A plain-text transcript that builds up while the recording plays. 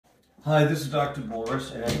Hi, this is Dr. Boris,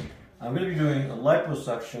 and I'm going to be doing a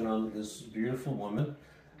liposuction on this beautiful woman.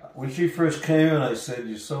 When she first came in, I said,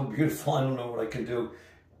 "You're so beautiful, I don't know what I can do.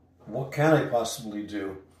 What can I possibly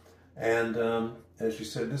do?" And as she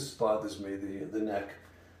said, this bothers me, the neck.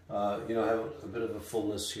 I have a bit of a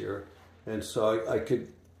fullness here. And so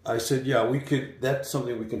I said, yeah, that's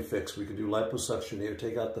something we can fix. We can do liposuction here,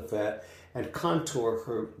 take out the fat, and contour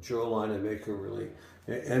her jawline and make her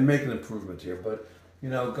and make an improvement here. But,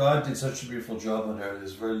 God did such a beautiful job on her.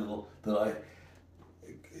 There's very little that I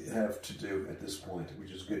have to do at this point, which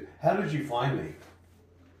is good. How did you find me?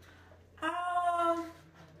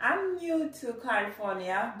 I'm new to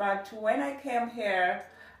California, but when I came here,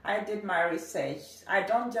 I did my research. I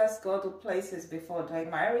don't just go to places before doing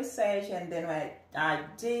my research, and then when I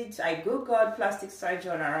Googled plastic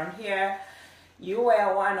surgeon around here. You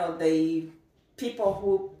were one of the people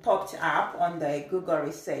who popped up on the Google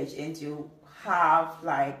research, and you have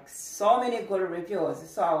like so many good reviews.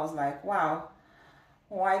 So I was like, wow,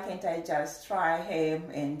 why can't I just try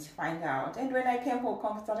him and find out? And when I came for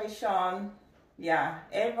consultation, yeah,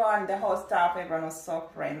 everyone, the whole staff, everyone was so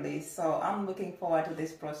friendly. So I'm looking forward to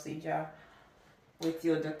this procedure with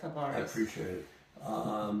you, Dr. Boris. I appreciate it.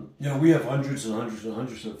 We have hundreds and hundreds and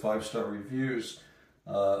hundreds of five-star reviews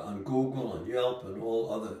on Google and Yelp and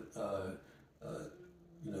all other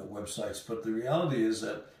websites. But the reality is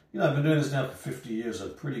that I've been doing this now for 50 years.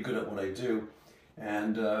 I'm pretty good at what I do,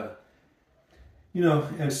 and we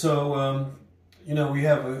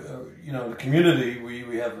have in the community,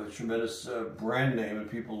 we have a tremendous brand name,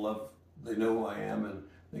 and people they know who I am, and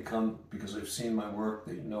they come because they've seen my work,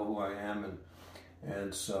 they know who I am,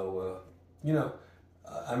 and so,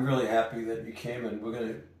 I'm really happy that you came, and we're going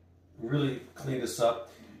to really clean this up.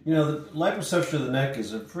 The liposuction of the neck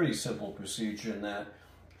is a pretty simple procedure in that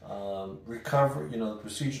recovery, the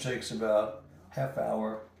procedure takes about half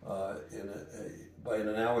hour, by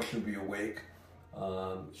an hour she'll be awake.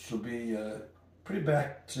 She'll be pretty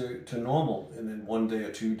back to normal in 1 day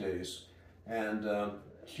or 2 days, and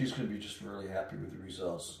she's going to be just really happy with the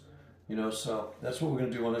results. So that's what we're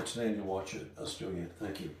going to do on it today, and you'll watch us doing it.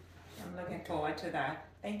 Thank you. I'm looking forward to that.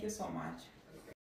 Thank you so much.